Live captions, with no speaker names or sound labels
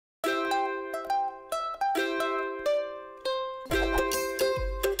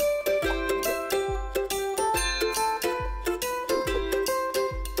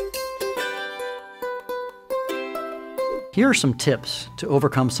Here are some tips to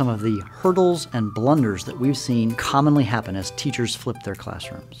overcome some of the hurdles and blunders that we've seen commonly happen as teachers flip their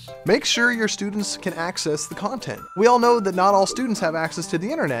classrooms. Make sure your students can access the content. We all know that not all students have access to the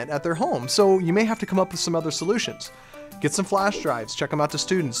internet at their home, so you may have to come up with some other solutions. Get some flash drives, check them out to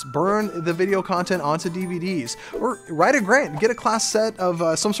students, burn the video content onto DVDs, or write a grant, get a class set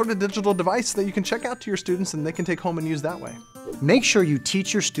of some sort of digital device that you can check out to your students and they can take home and use that way. Make sure you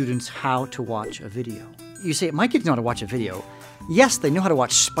teach your students how to watch a video. You say, my kids know how to watch a video. Yes, they know how to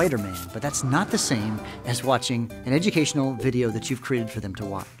watch Spider-Man, but that's not the same as watching an educational video that you've created for them to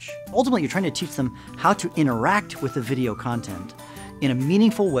watch. Ultimately, you're trying to teach them how to interact with the video content in a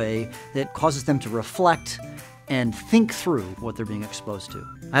meaningful way that causes them to reflect and think through what they're being exposed to.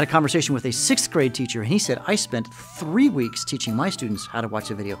 I had a conversation with a 6th grade teacher, and he said, I spent 3 weeks teaching my students how to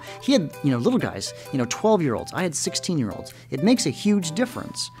watch a video. He had, little guys, 12-year-olds. I had 16-year-olds. It makes a huge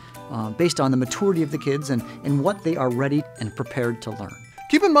difference based on the maturity of the kids and what they are ready and prepared to learn.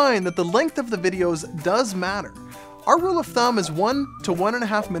 Keep in mind that the length of the videos does matter. Our rule of thumb is 1 to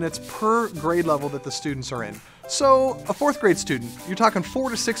 1.5 minutes per grade level that the students are in. So a 4th grade student, you're talking 4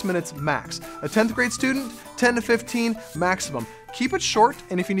 to 6 minutes max. A 10th grade student, 10 to 15 maximum. Keep it short,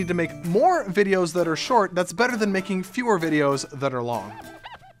 and if you need to make more videos that are short, that's better than making fewer videos that are long.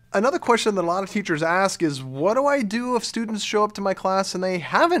 Another question that a lot of teachers ask is, what do I do if students show up to my class and they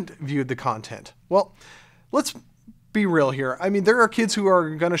haven't viewed the content? Well, let's be real here. I mean, there are kids who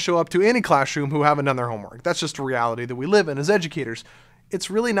are going to show up to any classroom who haven't done their homework. That's just a reality that we live in as educators. It's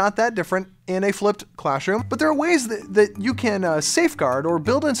really not that different in a flipped classroom, but there are ways that you can safeguard or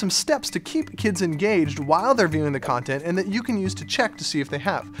build in some steps to keep kids engaged while they're viewing the content and that you can use to check to see if they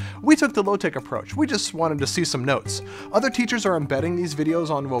have. We took the low-tech approach. We just wanted to see some notes. Other teachers are embedding these videos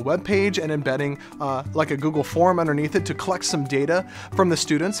onto a web page and embedding like a Google form underneath it to collect some data from the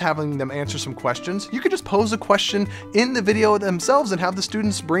students, having them answer some questions. You could just pose a question in the video themselves and have the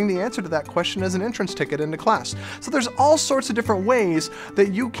students bring the answer to that question as an entrance ticket into class. So there's all sorts of different ways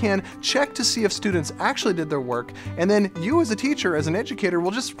that you can check to see if students actually did their work, and then you as a teacher, as an educator, will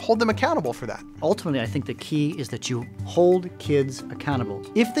just hold them accountable for that. Ultimately, I think the key is that you hold kids accountable.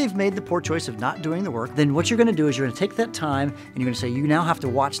 If they've made the poor choice of not doing the work, then what you're going to do is you're going to take that time and you're going to say you now have to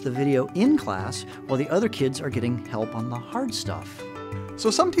watch the video in class while the other kids are getting help on the hard stuff. So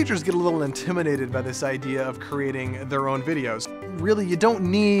some teachers get a little intimidated by this idea of creating their own videos. Really, you don't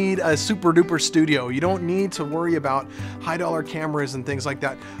need a super duper studio. You don't need to worry about high dollar cameras and things like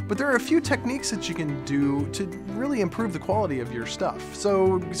that. But there are a few techniques that you can do to really improve the quality of your stuff.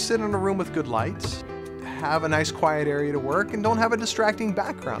 So sit in a room with good lights, have a nice quiet area to work, and don't have a distracting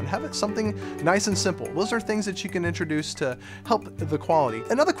background. Have it something nice and simple. Those are things that you can introduce to help the quality.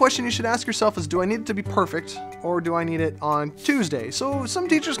 Another question you should ask yourself is, do I need it to be perfect, or do I need it on Tuesday? So some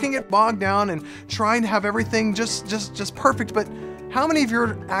teachers can get bogged down and trying to have everything just perfect, but how many of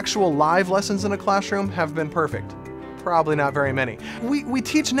your actual live lessons in a classroom have been perfect? Probably not very many. We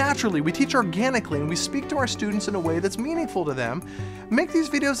teach naturally, we teach organically, and we speak to our students in a way that's meaningful to them. Make these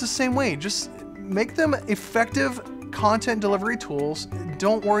videos the same way. Just make them effective content delivery tools.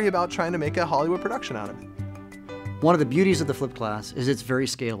 Don't worry about trying to make a Hollywood production out of it. One of the beauties of the flipped class is it's very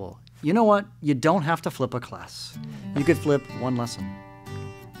scalable. You know what? You don't have to flip a class. You could flip one lesson,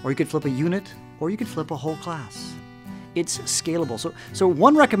 or you could flip a unit, or you could flip a whole class. It's scalable. So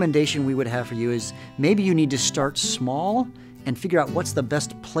one recommendation we would have for you is maybe you need to start small and figure out what's the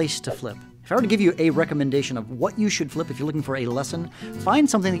best place to flip. If I were to give you a recommendation of what you should flip if you're looking for a lesson, find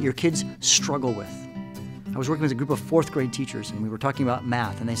something that your kids struggle with. I was working with a group of 4th grade teachers, and we were talking about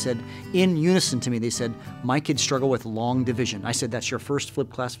math, and they said, in unison to me, they said, my kids struggle with long division. I said, that's your first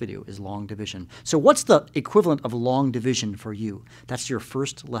flipped class video, is long division. So what's the equivalent of long division for you? That's your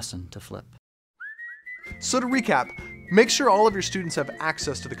first lesson to flip. So to recap, make sure all of your students have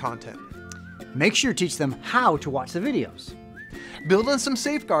access to the content. Make sure you teach them how to watch the videos. Build in some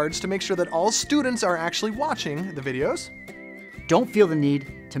safeguards to make sure that all students are actually watching the videos. Don't feel the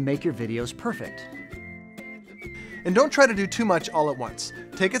need to make your videos perfect. And don't try to do too much all at once.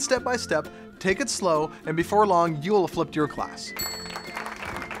 Take it step by step, take it slow, and before long, you'll have flipped your class.